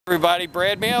Everybody,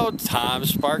 Brad Mayo, Tom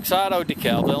Sparks Auto,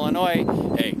 Dekalb, Illinois.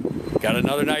 Hey, got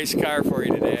another nice car for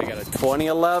you today. I got a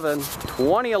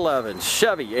 2011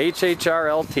 Chevy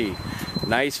HHR Lt.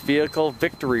 Nice vehicle,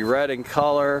 Victory red in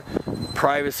color,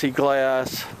 privacy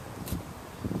glass,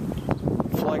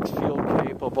 flex fuel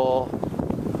capable,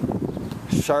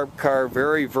 sharp car,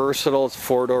 very versatile. It's a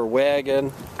four-door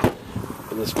wagon.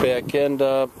 Put this back end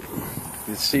up.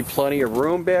 You see plenty of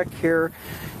room back here.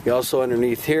 You also,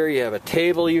 underneath here, you have a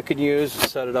table you can use to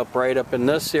set it up right up in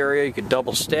this area. You can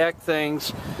double stack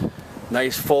things.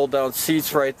 Nice fold down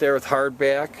seats right there with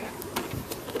hardback.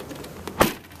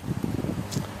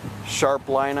 Sharp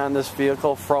line on this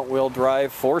vehicle, front wheel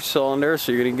drive, 4-cylinder,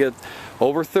 so you're going to get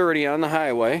over 30 on the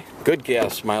highway. Good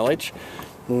gas mileage.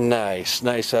 Nice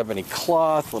ebony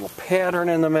cloth, little pattern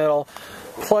in the middle.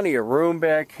 Plenty of room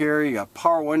back here. You got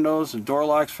power windows and door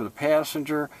locks for the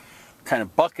passenger. Kind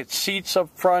of bucket seats up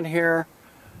front here.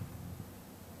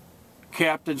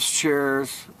 Captain's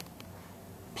chairs.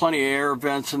 Plenty of air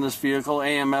vents in this vehicle.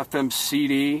 AM, FM,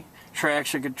 CD.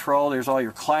 Traction control. There's all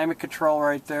your climate control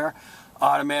right there.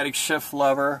 Automatic shift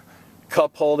lever.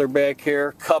 Cup holder back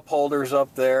here. Cup holders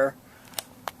up there.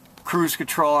 Cruise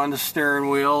control on the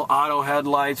steering wheel. Auto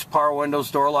headlights. Power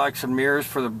windows, door locks, and mirrors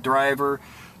for the driver.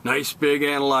 Nice big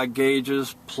analog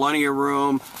gauges. Plenty of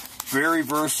room. Very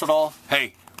versatile.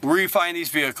 Hey, where do you find these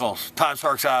vehicles? Tom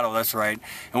Sparks Auto, that's right.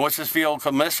 And what's this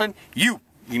vehicle missing? You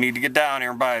need to get down here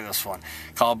and buy this one.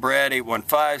 Call Brad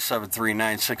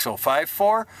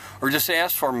 815-739-6054 or just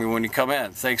ask for me when you come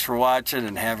in. Thanks for watching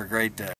and have a great day.